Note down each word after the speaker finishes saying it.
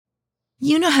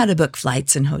You know how to book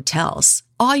flights and hotels.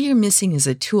 All you're missing is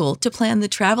a tool to plan the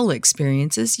travel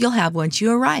experiences you'll have once you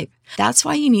arrive. That's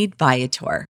why you need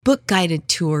Viator. Book guided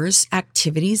tours,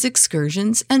 activities,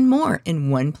 excursions, and more in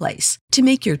one place to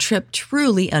make your trip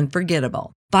truly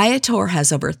unforgettable. Viator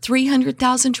has over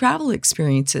 300,000 travel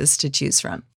experiences to choose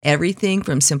from. Everything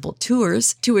from simple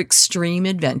tours to extreme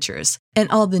adventures and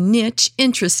all the niche,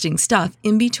 interesting stuff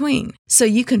in between. So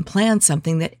you can plan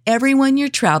something that everyone you're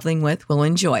traveling with will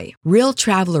enjoy. Real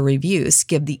traveler reviews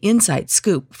give the inside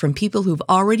scoop from people who've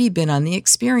already been on the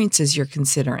experiences you're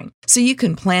considering. So you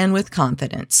can plan with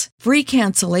confidence. Free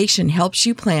cancellation helps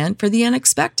you plan for the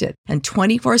unexpected. And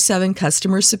 24/7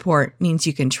 customer support means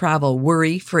you can travel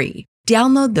worry-free.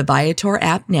 Download the Viator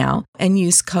app now and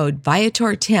use code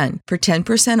Viator10 for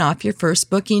 10% off your first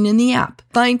booking in the app.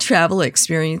 Find travel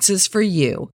experiences for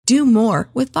you. Do more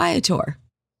with Viator.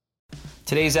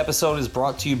 Today's episode is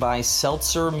brought to you by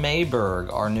Seltzer Mayberg,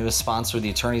 our newest sponsor, the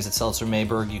attorneys at Seltzer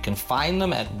Mayberg. You can find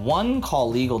them at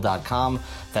onecalllegal.com.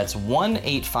 That's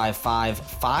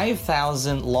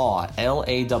 1-855-5000-LAW,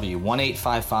 L-A-W,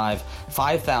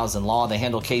 1-855-5000-LAW. They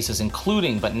handle cases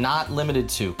including, but not limited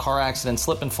to, car accidents,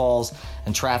 slip and falls,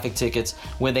 and traffic tickets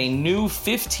with a new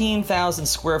 15,000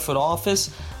 square foot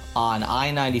office on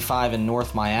I-95 in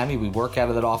North Miami. We work out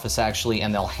of that office actually,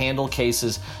 and they'll handle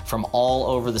cases from all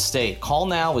over the state. Call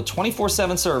now with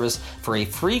 24/7 service for a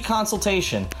free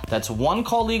consultation. That's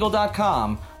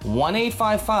onecalllegal.com,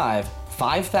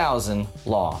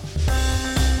 1-855-5000-LAW.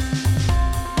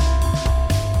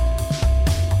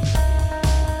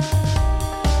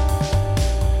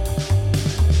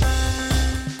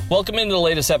 Welcome into the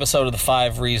latest episode of the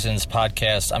 5 Reasons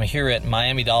podcast. I'm here at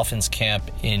Miami Dolphins camp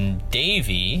in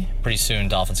Davie. Pretty soon,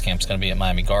 Dolphins camp is going to be at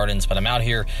Miami Gardens, but I'm out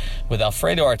here with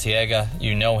Alfredo Arteaga.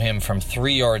 You know him from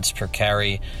 3 Yards Per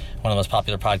Carry, one of the most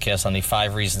popular podcasts on the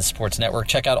 5 Reasons Sports Network.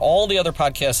 Check out all the other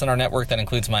podcasts in our network. That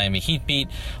includes Miami Heat Beat,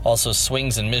 also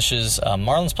Swings and Mishes.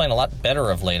 Marlon's playing a lot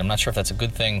better of late. I'm not sure if that's a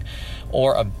good thing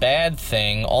or a bad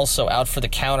thing. Also, Out for the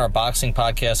Count, our boxing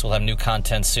podcast. We'll have new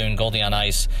content soon. Goldie on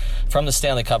Ice from the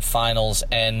Stanley Cup Finals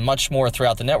and much more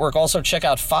throughout the network. Also, check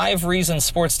out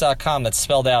 5reasonsports.com. That's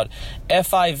spelled out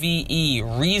F-I-V-E,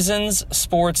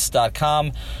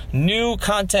 reasonsports.com. New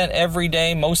content every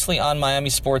day, mostly on Miami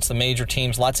sports, the major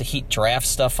teams. Lots of Heat draft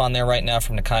stuff on there right now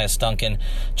from Nekias Duncan,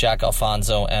 Jack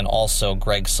Alfonso, and also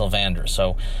Greg Sylvander.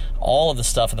 So all of the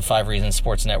stuff at the 5 Reasons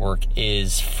Sports Network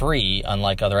is free,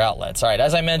 unlike other outlets. All right,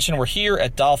 as I mentioned, we're here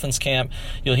at Dolphins camp.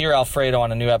 You'll hear Alfredo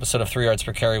on a new episode of 3 Yards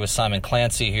Per Carry with Simon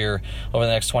Clancy here over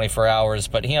the next 24 hours.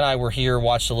 But he and I were here,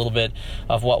 watched a little bit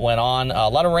of what went on. A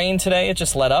lot of rain today. It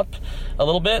just let up a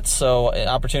little bit, so an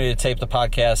opportunity to tape the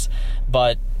podcast.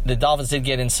 But the Dolphins did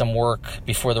get in some work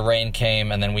before the rain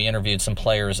came, and then we interviewed some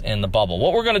players in the bubble.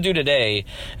 What we're going to do today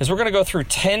is we're going to go through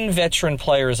 10 veteran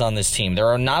players on this team. There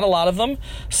are not a lot of them.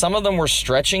 Some of them we're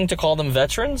stretching to call them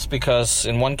veterans because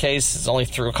in one case, it's only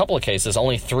through a couple of cases,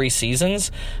 only 3 seasons.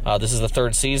 This is the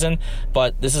 3rd season,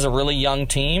 but this is a really young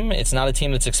team. It's not a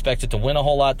team that's expected to win a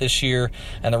whole lot this year,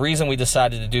 and the reason we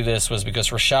decided to do this was because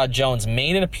Reshad Jones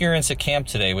made an appearance at camp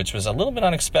today, which was a little bit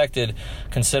unexpected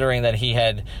considering that he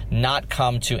had not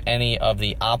come to any of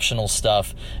the optional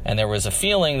stuff, and there was a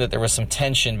feeling that there was some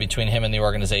tension between him and the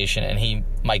organization, and he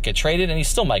might get traded, and he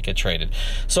still might get traded.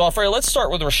 So, Alfredo, let's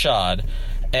start with Reshad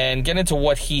and get into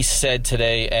what he said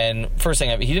today. And first thing,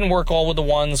 he didn't work all with the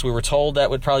ones. We were told that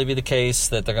would probably be the case,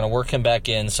 that they're going to work him back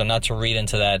in, so not to read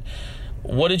into that.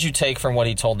 What did you take from what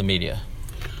he told the media?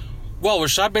 Well,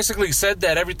 Reshad basically said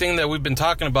that everything that we've been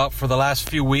talking about for the last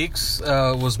few weeks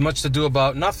was much to do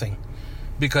about nothing.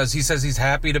 Because he says he's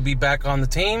happy to be back on the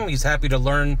team. He's happy to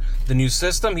learn the new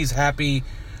system. He's happy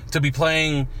to be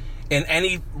playing in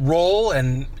any role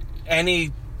and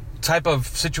any type of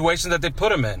situation that they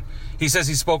put him in. He says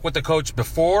he spoke with the coach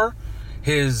before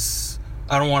his,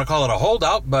 I don't want to call it a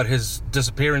holdout, but his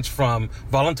disappearance from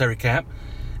voluntary camp.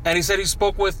 And he said he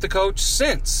spoke with the coach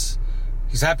since.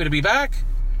 He's happy to be back.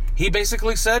 He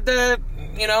basically said that,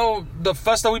 you know, the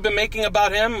fuss that we've been making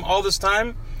about him all this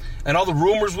time and all the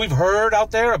rumors we've heard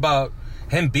out there about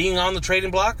him being on the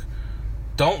trading block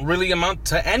don't really amount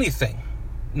to anything.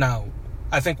 Now,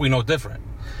 I think we know different.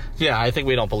 Yeah, I think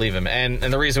we don't believe him. And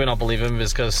the reason we don't believe him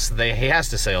is because he has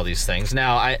to say all these things.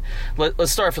 Now,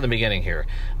 let's start from the beginning here.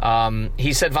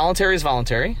 He said voluntary is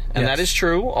voluntary, and yes, that is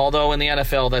true, although in the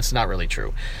NFL that's not really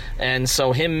true. And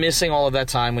so him missing all of that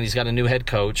time when he's got a new head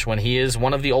coach, when he is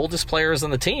one of the oldest players on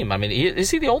the team. I mean,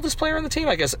 is he the oldest player on the team?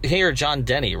 I guess here John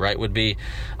Denny, right, would be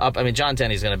up. I mean, John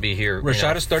Denny's going to be here.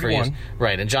 Reshad is 31.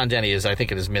 Right, and John Denny is, I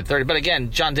think, in his mid-30s. But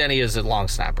again, John Denny is a long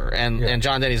snapper, and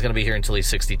John Denny's going to be here until he's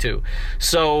 62.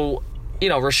 So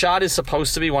Rashad is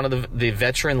supposed to be one of the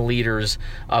veteran leaders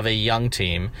of a young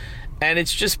team. And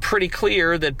it's just pretty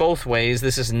clear that both ways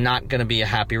this is not going to be a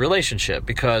happy relationship,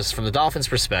 because from the Dolphins'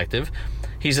 perspective,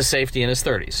 he's a safety in his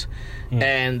 30s.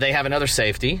 And they have another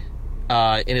safety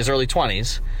in his early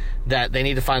 20s that they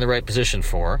need to find the right position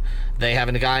for. They have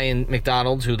a guy in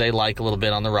McDonald who they like a little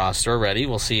bit on the roster already.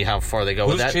 We'll see how far they go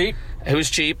with that.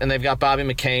 Who's cheap, and they've got Bobby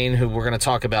McCain, who we're going to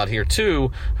talk about here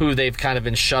too, who they've kind of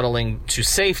been shuttling to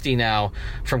safety now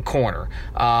from corner.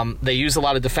 They use a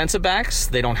lot of defensive backs.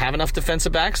 They don't have enough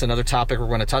defensive backs, another topic we're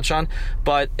going to touch on.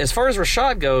 But as far as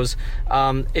Rashad goes,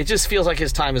 it just feels like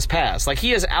his time has passed. Like,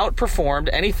 he has outperformed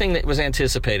anything that was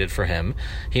anticipated for him.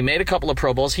 He made a couple of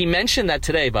Pro Bowls. He mentioned that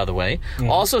today, by the way.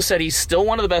 Also said he's still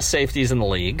one of the best safeties in the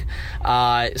league.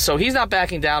 So he's not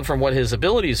backing down from what his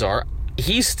abilities are.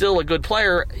 He's still a good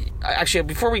player. Actually,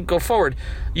 before we go forward,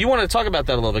 you wanted to talk about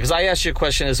that a little bit, because I asked you a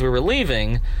question as we were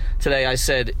leaving today. I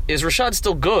said, is Rashad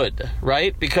still good,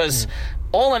 right? Because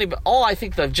all I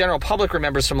think the general public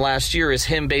remembers from last year is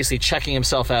him basically checking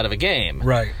himself out of a game.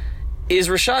 Right. Is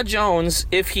Rashad Jones,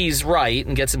 if he's right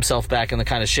and gets himself back in the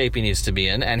kind of shape he needs to be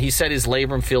in, and he said his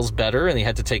labrum feels better and he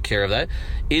had to take care of that,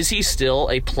 is he still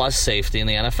a plus safety in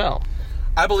the NFL?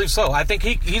 I believe so. I think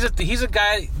he's a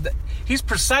guy. He's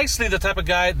precisely the type of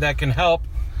guy that can help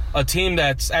a team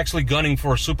that's actually gunning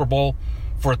for a Super Bowl,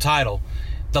 for a title.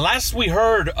 The last we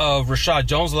heard of Rashad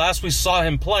Jones, the last we saw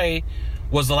him play,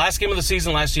 was the last game of the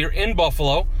season last year in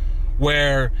Buffalo,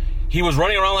 where he was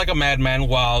running around like a madman.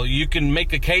 While you can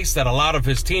make a case that a lot of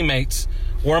his teammates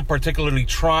weren't particularly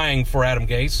trying for Adam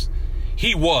Gase,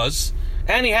 he was,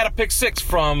 and he had a pick six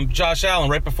from Josh Allen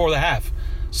right before the half.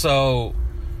 So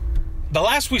the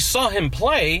last we saw him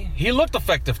play, he looked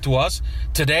effective to us.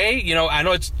 Today, I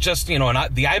know it's just,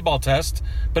 the eyeball test,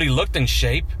 but he looked in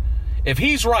shape. If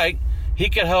he's right, he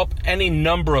could help any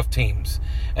number of teams.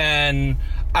 And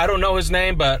I don't know his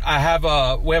name, but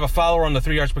we have a follower on the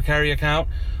 3 yards per carry account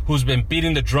who's been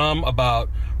beating the drum about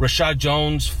Rashad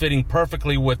Jones fitting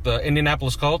perfectly with the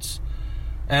Indianapolis Colts.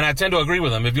 And I tend to agree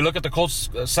with him. If you look at the Colts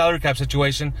salary cap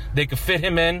situation, they could fit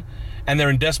him in, and they're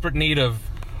in desperate need of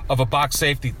a box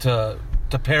safety to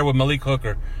pair with Malik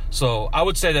Hooker. So I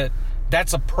would say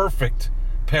that's a perfect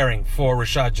pairing for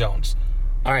Rashad Jones.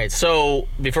 All right, so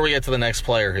before we get to the next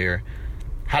player here,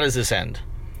 how does this end?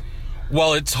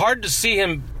 Well, it's hard to see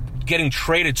him getting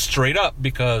traded straight up,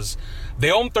 because they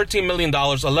owe him $13 million.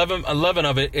 11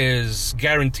 of it is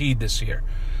guaranteed this year.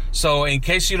 So in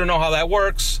case you don't know how that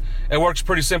works, it works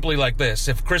pretty simply like this.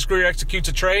 If Chris Grier executes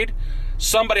a trade,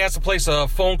 somebody has to place a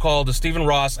phone call to Stephen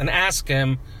Ross and ask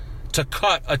him to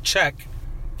cut a check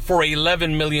for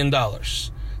 $11 million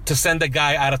to send a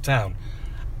guy out of town.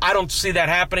 I don't see that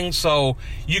happening, so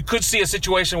you could see a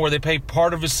situation where they pay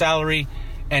part of his salary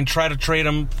and try to trade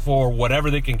him for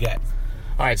whatever they can get.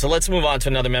 All right, so let's move on to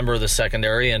another member of the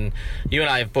secondary, and you and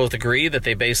I have both agreed that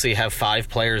they basically have 5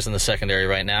 players in the secondary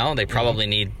right now. They probably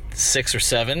need 6 or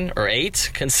 7 or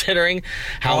 8, considering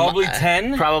how probably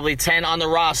 10. Probably 10 on the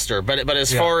roster. But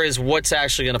as far as what's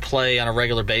actually going to play on a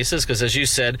regular basis, because as you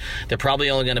said, they're probably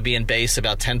only going to be in base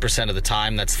about 10% of the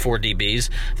time. That's 4 DBs.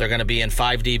 They're going to be in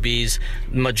 5 DBs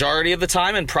majority of the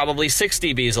time, and probably 6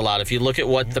 DBs a lot. If you look at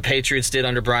what the Patriots did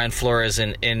under Brian Flores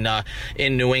in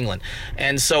New England,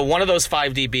 and so one of those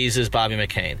 5 DBs is Bobby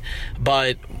McCain.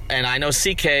 And I know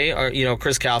CK, or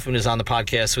Chris Kaufman, is on the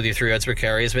podcast with you, 3 yards per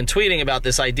carry, has been tweeting about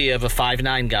this idea of a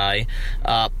 5'9" guy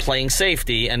playing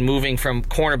safety and moving from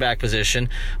cornerback position,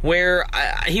 where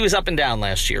he was up and down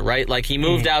last year, right? Like, he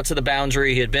moved out to the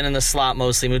boundary. He had been in the slot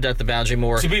mostly, moved out to the boundary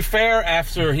more. To be fair,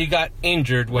 after he got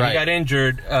injured,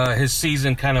 his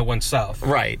season kind of went south.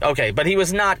 Right, okay, but he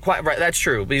was not quite, right, that's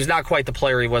true, but he's not quite the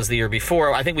player he was the year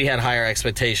before. I think we had higher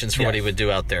expectations for what he would do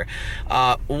out there.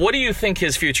 What do you think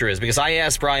his future is? Because I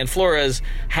asked Brian Flores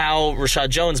how Rashad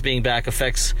Jones being back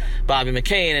affects Bobby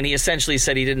McCain, and he essentially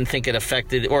said he didn't think it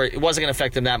affected, or it wasn't going to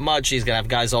affect him that much. He's going to have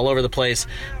guys all over the place.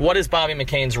 What is Bobby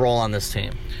McCain's role on this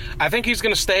team? I think he's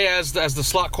going to stay as the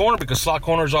slot corner, because slot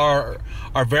corners are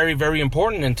very, very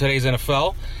important in today's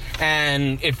NFL.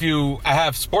 And I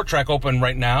have Sport Track open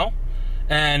right now,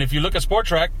 and if you look at Sport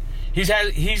Track, they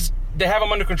have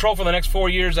him under control for the next 4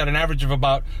 years at an average of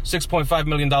about $6.5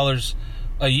 million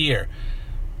a year.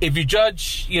 If you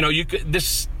judge,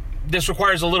 this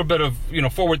requires a little bit of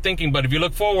forward thinking, but if you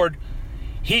look forward,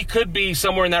 he could be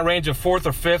somewhere in that range of 4th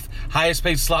or 5th highest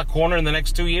paid slot corner in the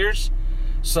next 2 years.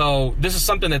 So this is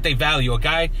something that they value, a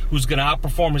guy who's going to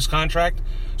outperform his contract.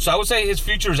 So I would say his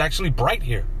future is actually bright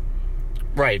here.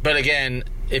 Right, but again,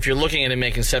 if you're looking at him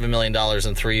making $7 million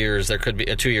in 3 years, there could be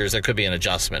 2 years. There could be an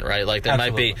adjustment, right? Like there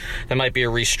might be a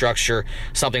restructure,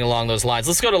 something along those lines.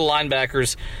 Let's go to the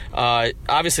linebackers.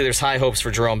 Obviously, there's high hopes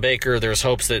for Jerome Baker. There's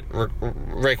hopes that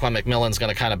Raekwon McMillan's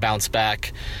going to kind of bounce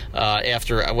back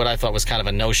after what I thought was kind of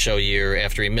a no-show year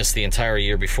after he missed the entire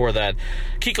year before that.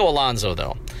 Kiko Alonso,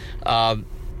 though.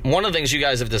 One of the things you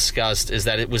guys have discussed is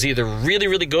that it was either really,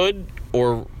 really good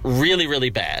or really,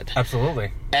 really bad.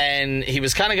 Absolutely. And he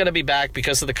was kind of going to be back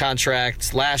because of the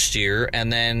contract last year,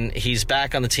 and then he's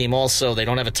back on the team also. They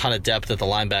don't have a ton of depth at the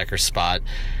linebacker spot.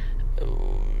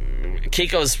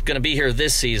 Kiko's going to be here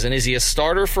this season. Is he a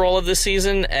starter for all of this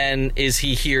season, and is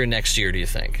he here next year, do you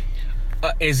think?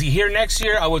 Is he here next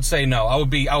year? I would say no. I would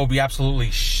be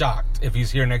absolutely shocked if he's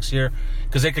here next year,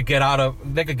 because they could get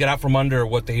out from under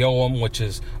what they owe him, which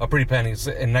is a pretty penny. It's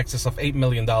in excess of $8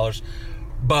 million.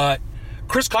 But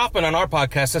Chris Kaufman on our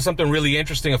podcast said something really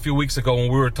interesting a few weeks ago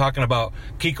when we were talking about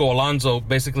Kiko Alonso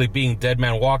basically being dead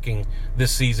man walking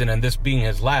this season and this being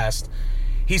his last.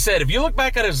 He said, if you look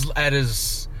back at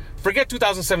his forget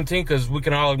 2017, because we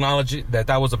can all acknowledge that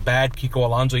was a bad Kiko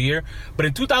Alonso year. But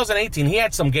in 2018, he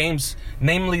had some games,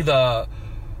 namely the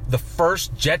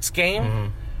first Jets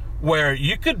game, where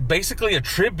you could basically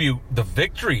attribute the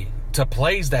victory to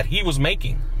plays that he was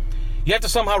making. You have to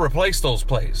somehow replace those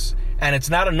plays. And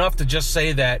it's not enough to just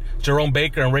say that Jerome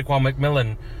Baker and Raekwon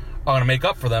McMillan are going to make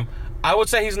up for them. I would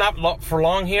say he's not for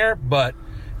long here, but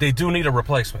they do need a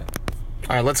replacement.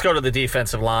 All right, let's go to the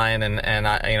defensive line, and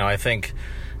I think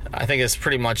it's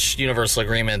pretty much universal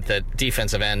agreement that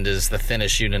defensive end is the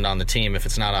thinnest unit on the team if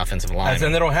it's not offensive line.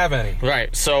 And they don't have any.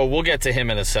 Right, so we'll get to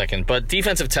him in a second. But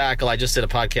defensive tackle, I just did a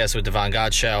podcast with Devon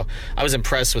Godchaux. I was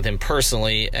impressed with him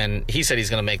personally, and he said he's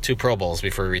going to make 2 Pro Bowls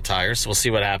before he retires. So we'll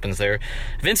see what happens there.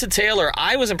 Vincent Taylor,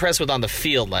 I was impressed with on the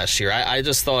field last year. I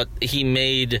just thought he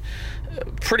made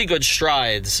pretty good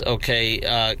strides,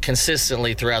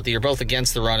 consistently throughout the year, both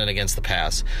against the run and against the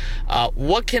pass.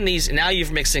 What can these... Now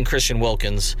you've mixed in Christian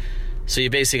Wilkins, so you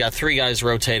basically got 3 guys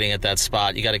rotating at that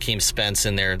spot. You got Akeem Spence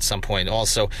in there at some point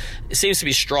also. It seems to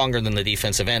be stronger than the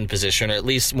defensive end position, or at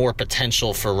least more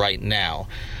potential for right now.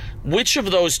 Which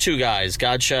of those 2 guys,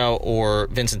 Godchaux or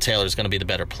Vincent Taylor, is going to be the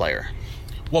better player?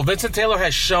 Well, Vincent Taylor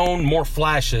has shown more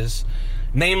flashes,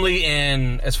 namely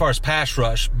in as far as pass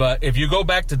rush. But if you go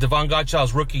back to Devon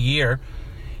Godchaux's rookie year,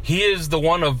 he is the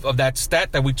one of that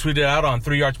stat that we tweeted out on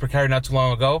 3 yards per carry not too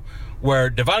long ago, where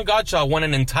Devon Godchaux went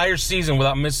an entire season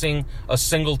without missing a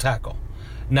single tackle.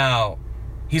 Now,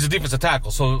 he's a defensive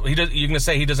tackle, so you're going to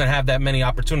say he doesn't have that many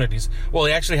opportunities. Well,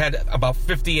 he actually had about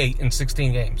 58 in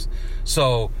 16 games.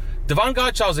 So Devon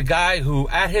Godchaux is a guy who,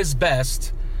 at his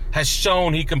best, has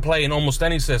shown he can play in almost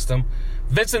any system.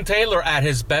 Vincent Taylor, at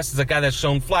his best, is a guy that's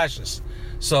shown flashes.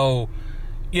 So,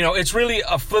 it's really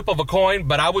a flip of a coin,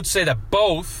 but I would say that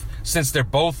both, since they're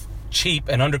both cheap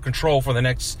and under control for the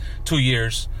next 2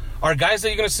 years, are guys that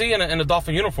you're going to see in a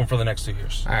Dolphin uniform for the next 2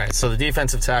 years. All right, so the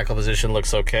defensive tackle position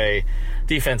looks okay.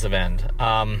 Defensive end.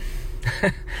 I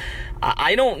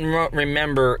don't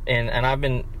remember, and I've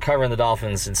been covering the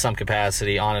Dolphins in some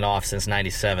capacity on and off since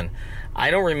 97. I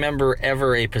don't remember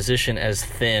ever a position as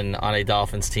thin on a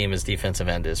Dolphins team as defensive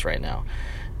end is right now.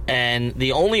 And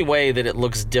the only way that it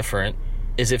looks different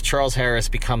is if Charles Harris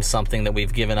becomes something that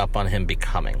we've given up on him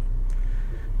becoming.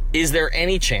 Is there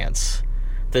any chance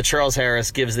that Charles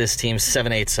Harris gives this team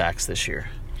 7-8 sacks this year?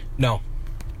 No.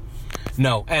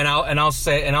 And I'll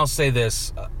say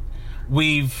this.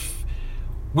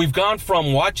 We've gone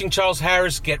from watching Charles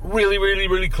Harris get really, really,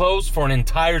 really close for an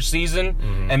entire season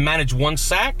and manage 1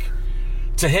 sack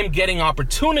to him getting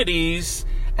opportunities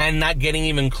and not getting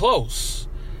even close.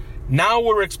 Now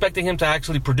we're expecting him to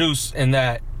actually produce in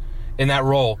that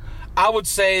role. I would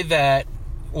say that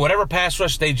whatever pass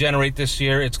rush they generate this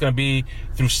year, it's going to be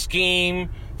through scheme,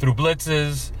 through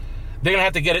blitzes. They're going to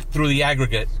have to get it through the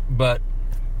aggregate, but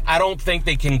I don't think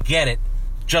they can get it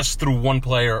just through one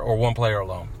player or one player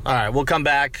alone. All right, we'll come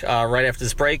back right after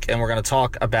this break, and we're going to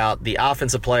talk about the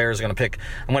offensive players. I'm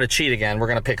going to cheat again. We're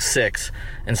going to pick 6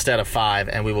 instead of 5,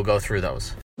 and we will go through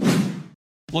those.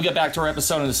 We'll get back to our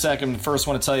episode in a second. First,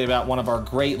 I want to tell you about one of our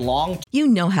great You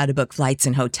know how to book flights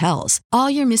and hotels. All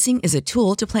you're missing is a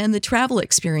tool to plan the travel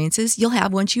experiences you'll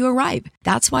have once you arrive.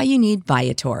 That's why you need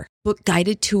Viator. Book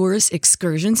guided tours,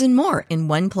 excursions, and more in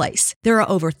one place. There are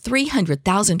over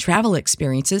 300,000 travel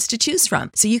experiences to choose from,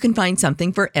 so you can find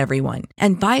something for everyone.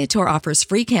 And Viator offers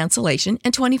free cancellation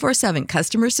and 24/7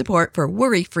 customer support for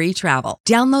worry-free travel.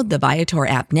 Download the Viator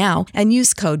app now and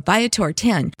use code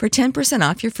Viator10 for 10%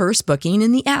 off your first booking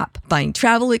in the app. Find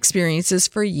travel experiences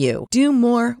for you. Do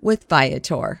more with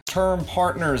Viator. Term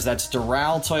partners, that's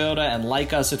Doral Toyota, and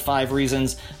like us at 5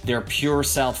 Reasons, they're pure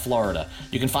South Florida.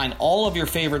 You can find all of your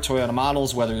favorite Toyota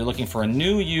models, whether you're looking for a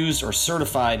new, used, or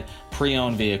certified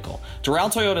pre-owned vehicle. Doral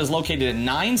Toyota is located at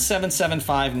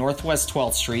 9775 Northwest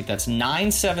 12th Street. That's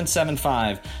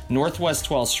 9775 Northwest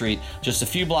 12th Street, just a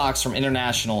few blocks from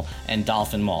International and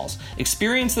Dolphin Malls.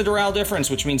 Experience the Doral difference,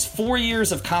 which means 4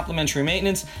 years of complimentary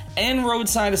maintenance and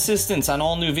roadside assistance on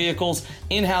all new vehicles,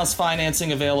 in-house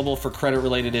financing available for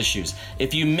credit-related issues.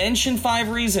 If you mention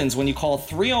 5 Reasons when you call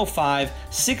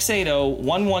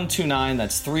 305-680-1129,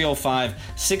 that's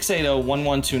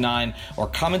 305-680-1129, or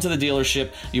come into the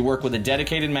dealership, you work with a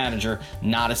dedicated manager,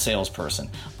 not a salesperson.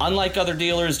 Unlike other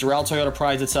dealers, Doral Toyota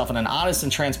prides itself on an honest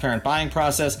and transparent buying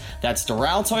process. That's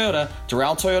Doral Toyota,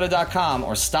 DoralToyota.com,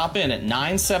 or stop in at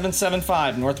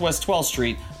 9775 Northwest 12th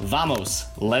Street. Vamos,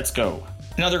 let's go.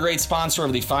 Another great sponsor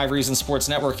of the 5 Reasons Sports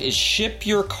Network is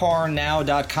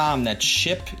ShipYourCarNow.com. That's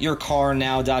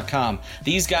ShipYourCarNow.com.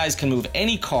 These guys can move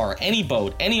any car, any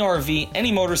boat, any RV,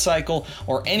 any motorcycle,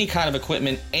 or any kind of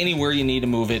equipment anywhere you need to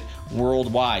move it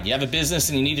worldwide. You have a business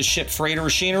and you need to ship freight or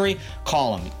machinery?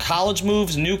 Call them. College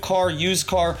moves, new car, used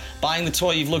car, buying the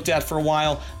toy you've looked at for a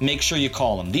while, make sure you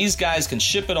call them. These guys can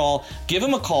ship it all. Give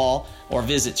them a call or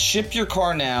visit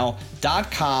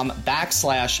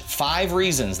ShipYourCarNow.com/5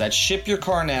 Reasons. That's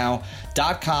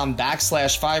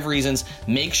ShipYourCarNow.com/5 Reasons.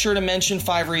 Make sure to mention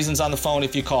 5 Reasons on the phone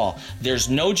if you call. There's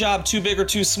no job too big or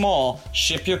too small.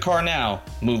 Ship Your Car Now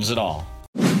moves it all.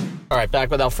 All right,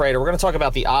 back with Alfredo. We're going to talk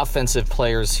about the offensive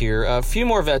players here. A few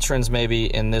more veterans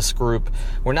maybe in this group.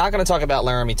 We're not going to talk about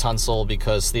Laremy Tunsil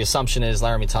because the assumption is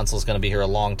Laremy Tunsil is going to be here a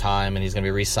long time and he's going to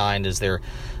be re-signed as their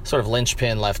sort of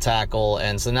linchpin left tackle,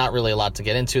 and so not really a lot to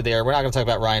get into there. We're not going to talk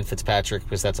about Ryan Fitzpatrick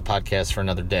because that's a podcast for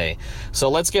another day. So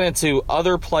let's get into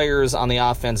other players on the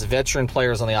offense, veteran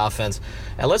players on the offense,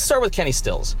 and let's start with Kenny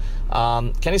Stills.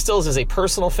 Kenny Stills is a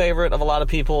personal favorite of a lot of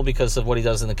people because of what he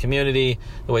does in the community,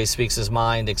 the way he speaks his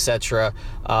mind, etc.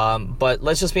 But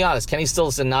let's just be honest, Kenny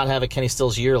Stills did not have a Kenny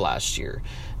Stills year last year.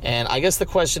 And I guess the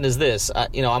question is this.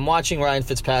 I'm watching Ryan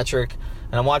Fitzpatrick,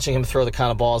 and I'm watching him throw the kind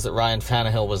of balls that Ryan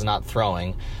Tannehill was not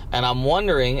throwing. And I'm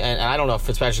wondering, and I don't know if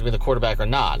Fitzpatrick will be the quarterback or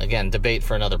not. Again, debate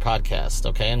for another podcast,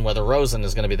 okay? And whether Rosen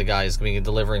is going to be the guy who's going to be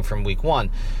delivering from week 1.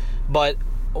 But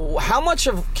how much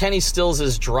of Kenny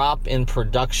Stills' drop in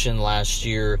production last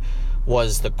year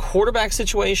was the quarterback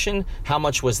situation? How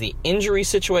much was the injury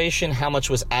situation? How much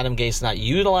was Adam Gase not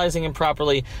utilizing him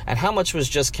properly? And how much was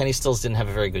just Kenny Stills didn't have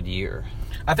a very good year?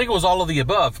 I think it was all of the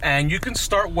above. And you can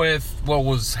start with what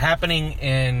was happening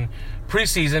in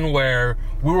preseason where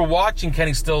we were watching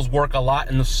Kenny Stills work a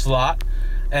lot in the slot.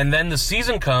 And then the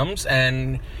season comes,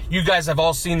 and you guys have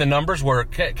all seen the numbers where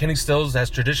Kenny Stills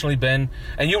has traditionally been,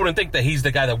 and you wouldn't think that he's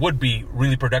the guy that would be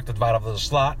really productive out of the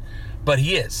slot, but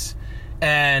he is.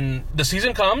 And the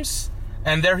season comes,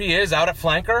 and there he is out at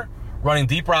flanker, running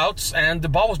deep routes, and the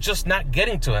ball was just not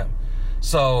getting to him.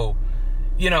 So,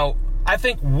 I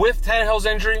think with Tannehill's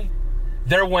injury,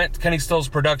 there went Kenny Stills'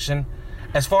 production.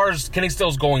 As far as Kenny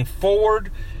Stills going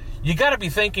forward, you got to be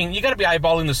thinking, you got to be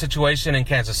eyeballing the situation in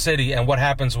Kansas City and what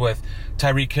happens with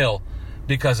Tyreek Hill.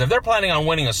 Because if they're planning on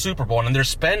winning a Super Bowl and they're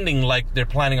spending like they're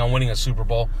planning on winning a Super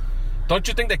Bowl, don't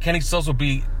you think that Kenny Stills would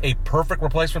be a perfect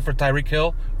replacement for Tyreek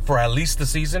Hill for at least the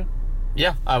season?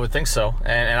 Yeah, I would think so.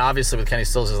 And obviously with Kenny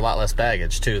Stills, there's a lot less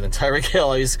baggage, too, than Tyreek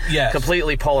Hill. He's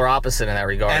completely polar opposite in that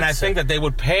regard. And I think that they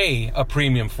would pay a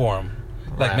premium for him.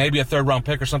 Like maybe a third-round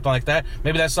pick or something like that.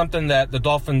 Maybe that's something that the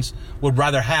Dolphins would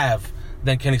rather have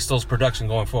than Kenny Stills' production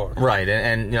going forward. Right,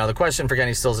 and the question for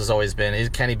Kenny Stills has always been,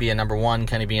 can he be a number 1?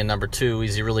 Can he be a number 2?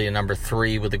 Is he really a number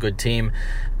 3 with a good team?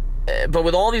 But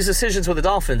with all these decisions with the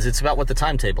Dolphins, it's about what the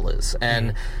timetable is.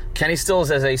 And Kenny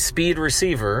Stills as a speed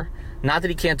receiver, not that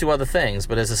he can't do other things,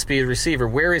 but as a speed receiver,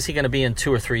 where is he going to be in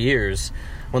 2 or 3 years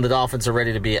when the Dolphins are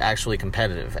ready to be actually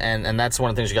competitive? And that's one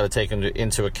of the things you got to take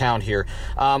into account here.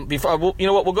 We'll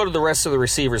go to the rest of the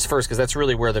receivers first because that's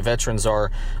really where the veterans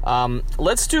are.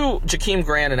 Let's do Jakeem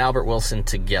Grant and Albert Wilson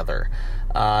together.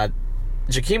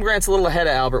 Jakeem Grant's a little ahead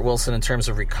of Albert Wilson in terms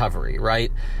of recovery,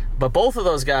 right? But both of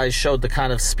those guys showed the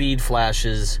kind of speed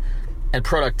flashes and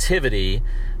productivity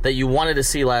that you wanted to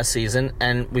see last season,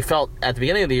 and we felt at the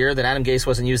beginning of the year that Adam Gase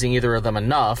wasn't using either of them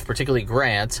enough, particularly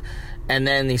Grant, and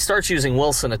then he starts using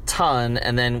Wilson a ton,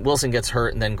 and then Wilson gets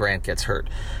hurt, and then Grant gets hurt.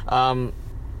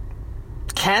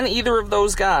 Can either of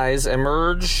those guys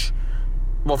emerge?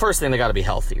 Well, first thing, they got to be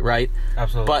healthy, right?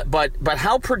 Absolutely. But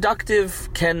how productive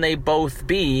can they both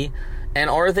be? And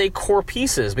are they core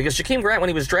pieces? Because Jakeem Grant, when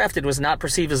he was drafted, was not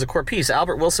perceived as a core piece.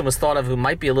 Albert Wilson was thought of who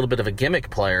might be a little bit of a gimmick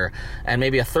player and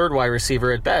maybe a third wide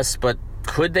receiver at best. But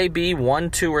could they be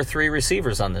 1, 2, or 3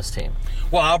 receivers on this team?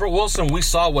 Well, Albert Wilson, we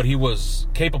saw what he was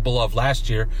capable of last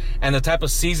year and the type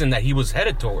of season that he was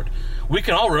headed toward. We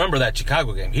can all remember that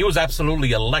Chicago game. He was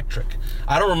absolutely electric.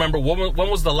 I don't remember, when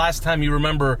was the last time you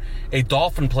remember a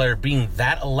Dolphin player being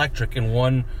that electric in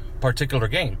one particular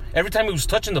game? Every time he was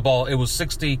touching the ball, it was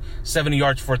 60, 70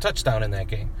 yards for a touchdown in that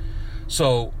game.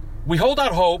 So we hold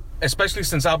out hope, especially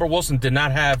since Albert Wilson did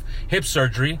not have hip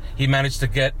surgery. He managed to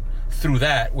get through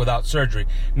that without surgery.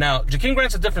 Now, Jakeem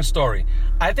Grant's a different story.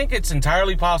 I think it's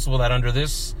entirely possible that under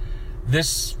this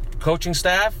coaching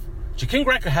staff, Jakeem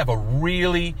Grant could have a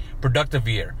really productive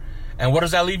year. And what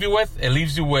does that leave you with? It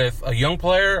leaves you with a young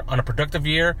player on a productive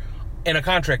year in a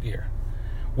contract year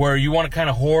where you want to kind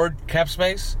of hoard cap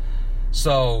space.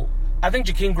 So I think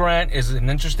Jakeem Grant is an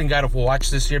interesting guy to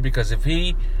watch this year, because if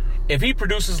he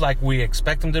produces like we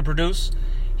expect him to produce,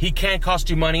 he can cost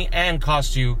you money and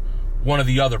cost you one of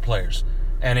the other players.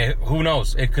 And who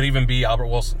knows? It could even be Albert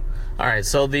Wilson. All right,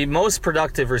 so the most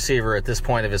productive receiver at this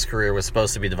point of his career was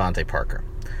supposed to be Devontae Parker.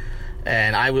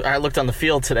 And I looked on the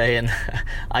field today, and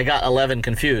I got 11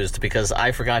 confused because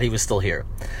I forgot he was still here.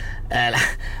 And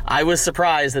I was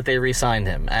surprised that they re-signed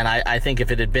him. And I think if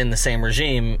it had been the same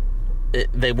regime,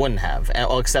 they wouldn't have.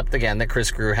 Except, again, that Chris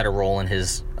Greer had a role in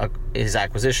his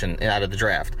acquisition out of the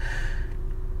draft.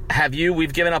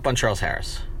 We've given up on Charles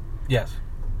Harris. Yes.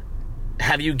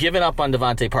 Have you given up on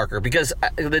Devontae Parker? Because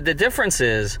the difference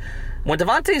is, when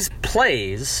Devontae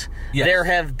plays, yes, there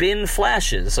have been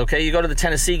flashes, okay? You go to the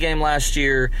Tennessee game last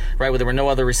year, right, where there were no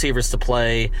other receivers to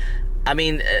play. I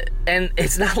mean, and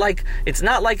it's not like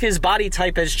his body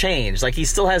type has changed. Like, he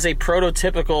still has a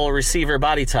prototypical receiver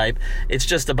body type. It's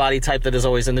just a body type that is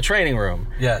always in the training room.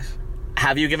 Yes.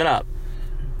 Have you given up?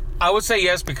 I would say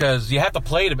yes, because you have to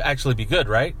play to actually be good,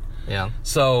 right? Yeah.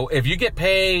 So if you get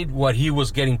paid what he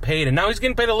was getting paid, and now he's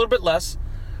getting paid a little bit less,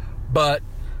 but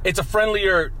it's a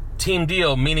friendlier team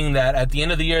deal, meaning that at the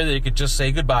end of the year, they could just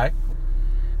say goodbye,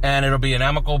 and it'll be an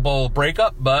amicable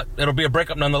breakup, but it'll be a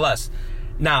breakup nonetheless.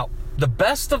 Now, the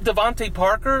best of Devontae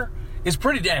Parker is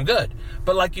pretty damn good,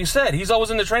 but like you said, he's always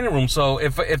in the training room. So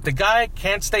if the guy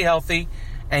can't stay healthy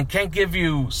and can't give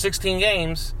you 16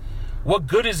 games, what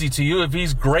good is he to you if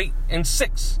he's great in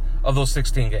 6 of those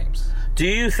 16 games? Do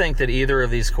you think that either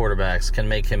of these quarterbacks can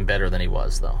make him better than he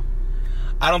was, though?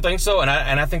 I don't think so, and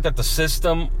I think that the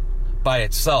system by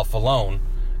itself alone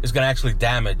is going to actually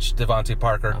damage Devontae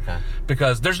Parker. Okay.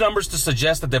 Because there's numbers to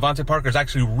suggest that Devontae Parker is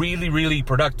actually really, really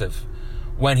productive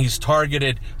when he's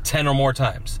targeted 10 or more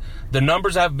times. The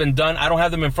numbers have been done. I don't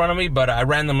have them in front of me, but I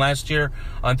ran them last year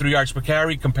on 3 yards per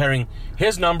carry, comparing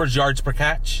his numbers, yards per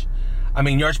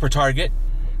target,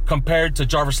 compared to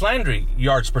Jarvis Landry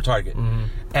yards per target.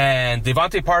 Mm-hmm. And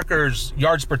Devontae Parker's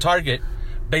yards per target,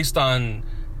 based on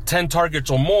 10 targets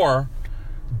or more,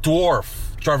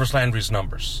 dwarf Jarvis Landry's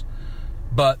numbers.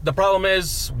 But the problem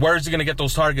is, where is he going to get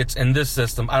those targets in this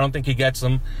system? I don't think he gets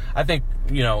them. I think,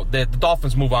 the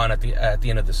Dolphins move on at the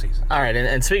end of the season. All right,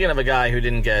 and speaking of a guy who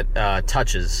didn't get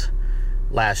touches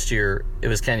last year, it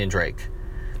was Kenyon Drake.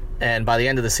 And by the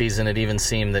end of the season, it even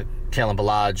seemed that Kalen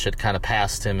Ballage had kind of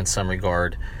passed him in some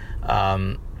regard.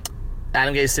 Adam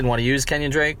Gase didn't want to use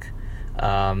Kenyon Drake.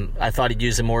 I thought he'd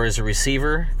use him more as a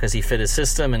receiver because he fit his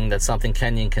system, and that's something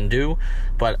Kenyon can do.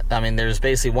 But I mean, there's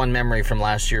basically one memory from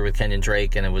last year with Kenyon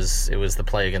Drake, and it was the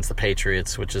play against the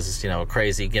Patriots, which is a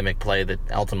crazy gimmick play that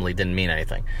ultimately didn't mean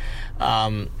anything.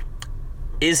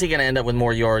 Is he going to end up with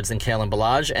more yards than Kalen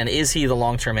Ballage, and is he the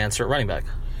long-term answer at running back?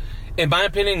 In my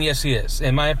opinion, yes, he is.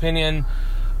 In my opinion,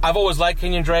 I've always liked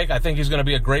Kenyon Drake. I think he's going to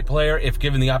be a great player if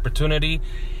given the opportunity.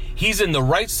 He's in the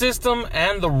right system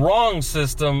and the wrong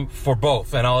system for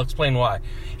both, and I'll explain why.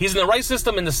 He's in the right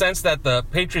system in the sense that the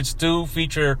Patriots do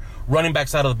feature running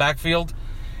backs out of the backfield,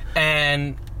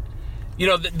 and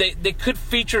they could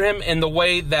feature him in the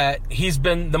way that he's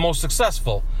been the most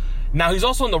successful. Now, he's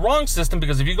also in the wrong system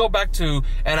because if you go back to,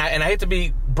 and I hate to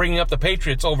be bringing up the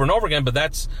Patriots over and over again, but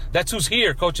that's who's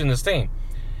here coaching this team.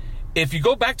 If you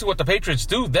go back to what the Patriots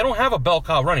do, they don't have a bell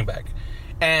cow running back.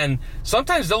 And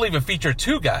sometimes they'll even feature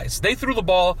 2 guys. They threw the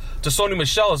ball to Sony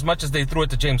Michel as much as they threw it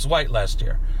to James White last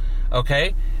year.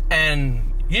 Okay?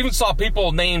 And you even saw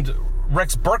people named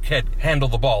Rex Burkhead handle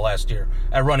the ball last year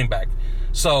at running back.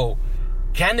 So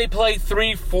can they play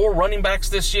 3-4 running backs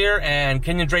this year and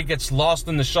Kenyon Drake gets lost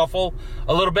in the shuffle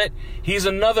a little bit? He's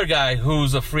another guy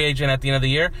who's a free agent at the end of the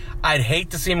year. I'd hate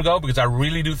to see him go because I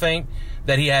really do think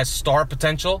that he has star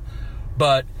potential.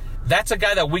 But that's a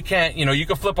guy that we can't, you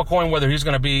can flip a coin whether he's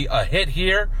going to be a hit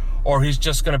here or he's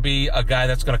just going to be a guy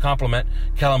that's going to complement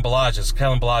Kalen Ballage as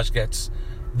Kalen Ballage gets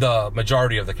the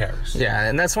majority of the carries. Yeah,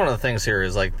 and that's one of the things here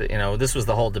is this was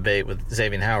the whole debate with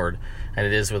Xavier Howard, and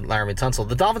it is with Laremy Tunsil.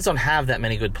 The Dolphins don't have that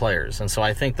many good players, and so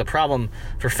I think the problem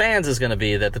for fans is going to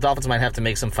be that the Dolphins might have to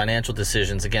make some financial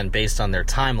decisions, again, based on their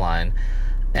timeline.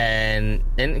 And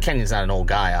Kenyon's not an old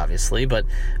guy, obviously, but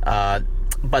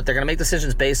they're going to make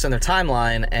decisions based on their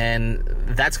timeline, and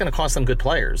that's going to cost them good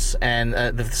players and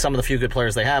some of the few good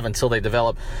players they have until they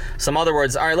develop some other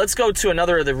words. All right, let's go to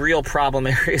another of the real problem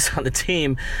areas on the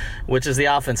team, which is the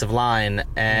offensive line.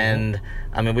 And,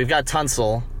 we've got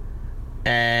Tunsil,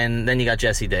 and then you got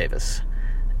Jesse Davis.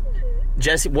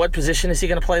 Jesse, what position is he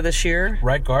going to play this year?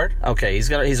 Right guard. Okay,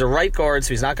 he's a right guard, so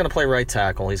he's not going to play right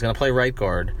tackle. He's going to play right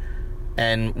guard.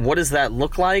 And what does that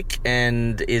look like,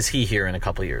 and is he here in a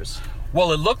couple of years?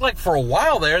 Well, it looked like for a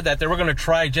while there that they were going to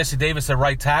try Jesse Davis at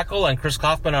right tackle, and Chris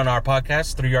Kaufman on our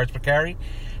podcast, 3 yards per carry,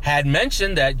 had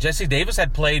mentioned that Jesse Davis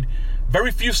had played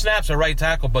very few snaps at right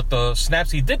tackle, but the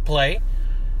snaps he did play,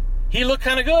 he looked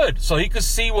kind of good. So he could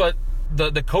see what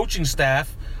the coaching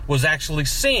staff was actually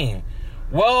seeing.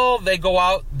 Well, they go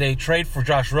out, they trade for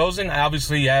Josh Rosen.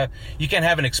 Obviously, you can't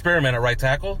have an experiment at right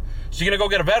tackle, so you're going to go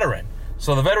get a veteran.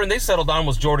 So the veteran they settled on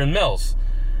was Jordan Mills.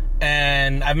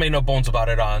 And I've made no bones about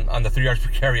it on the 3 yards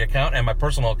per carry account and my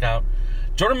personal account.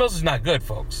 Jordan Mills is not good,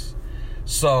 folks.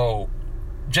 So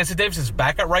Jesse Davis is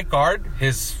back at right guard,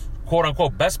 his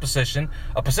quote-unquote best position,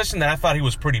 a position that I thought he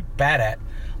was pretty bad at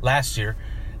last year.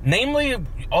 Namely,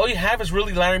 all you have is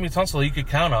really Laremy Tunsil you could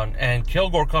count on, and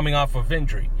Kilgore coming off of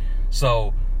injury.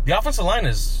 So the offensive line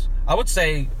is, I would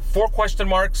say, 4 question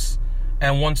marks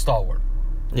and 1 stalwart.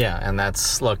 Yeah, and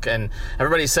and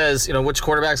everybody says, which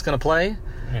quarterback's going to play?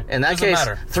 In that case,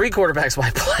 matter. 3 quarterbacks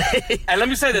might play. And let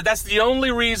me say that's the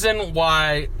only reason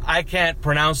why I can't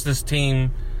pronounce this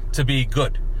team to be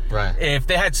good. Right. If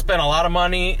they had spent a lot of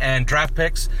money and draft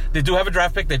picks, they do have a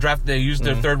draft pick. They used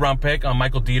their 3rd round pick on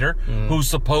Michael Dieter, who's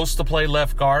supposed to play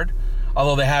left guard,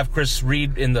 although they have Chris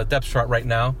Reed in the depth chart right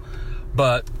now.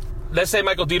 But let's say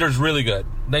Michael Dieter's really good.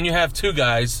 Then you have 2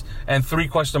 guys and 3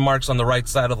 question marks on the right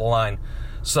side of the line.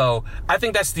 So I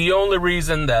think that's the only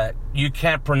reason that you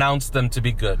can't pronounce them to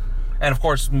be good. And, of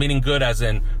course, meaning good as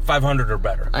in 500 or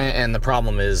better. And the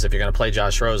problem is, if you're going to play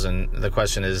Josh Rosen, the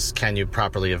question is, can you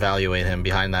properly evaluate him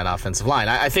behind that offensive line?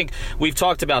 I think we've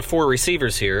talked about 4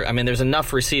 receivers here. There's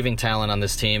enough receiving talent on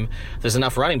this team. There's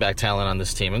enough running back talent on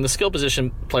this team. And the skill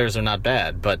position players are not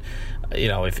bad. But,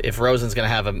 if Rosen's going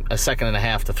to have a second and a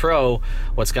half to throw,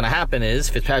 what's going to happen is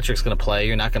Fitzpatrick's going to play.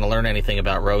 You're not going to learn anything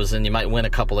about Rosen. You might win a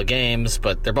couple of games,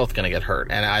 but they're both going to get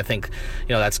hurt. And I think,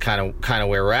 that's kind of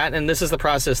where we're at. And this is the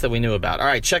process that we knew about. All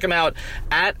right, check them out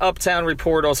at Uptown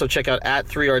Report. Also check out at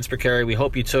 3 yards per carry. We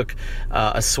hope you took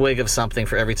a swig of something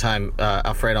for every time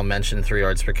Alfredo mentioned 3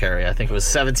 yards per carry. I think it was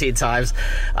 17 times.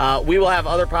 We will have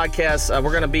other podcasts.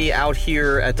 We're going to be out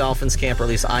here at Dolphins camp, or at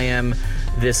least I am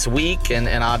this week. And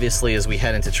obviously, as we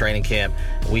head into training camp,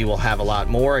 we will have a lot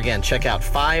more. Again, check out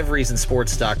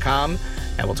 5reasonsports.com,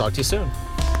 and we'll talk to you soon.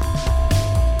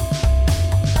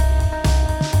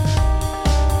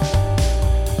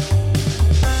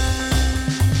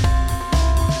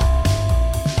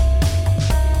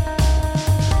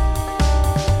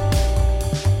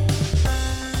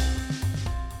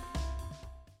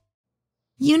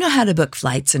 You know how to book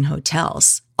flights and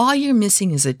hotels. All you're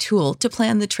missing is a tool to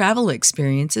plan the travel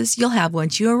experiences you'll have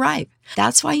once you arrive.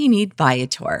 That's why you need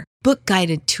Viator. Book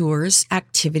guided tours,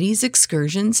 activities,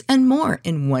 excursions, and more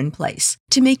in one place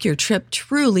to make your trip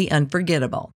truly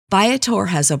unforgettable. Viator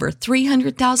has over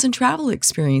 300,000 travel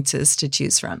experiences to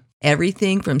choose from.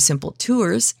 Everything from simple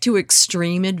tours to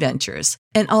extreme adventures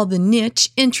and all the niche,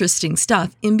 interesting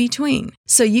stuff in between.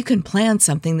 So you can plan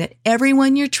something that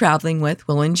everyone you're traveling with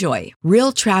will enjoy.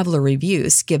 Real traveler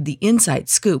reviews give the inside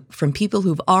scoop from people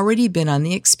who've already been on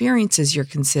the experiences you're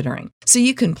considering. So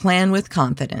you can plan with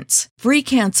confidence. Free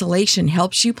cancellation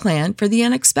helps you plan for the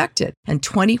unexpected. And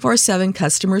 24/7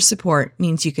 customer support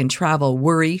means you can travel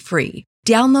worry-free.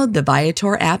 Download the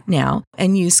Viator app now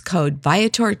and use code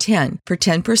Viator10 for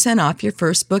 10% off your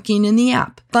first booking in the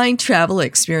app. Find travel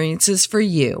experiences for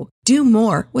you. Do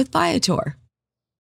more with Viator.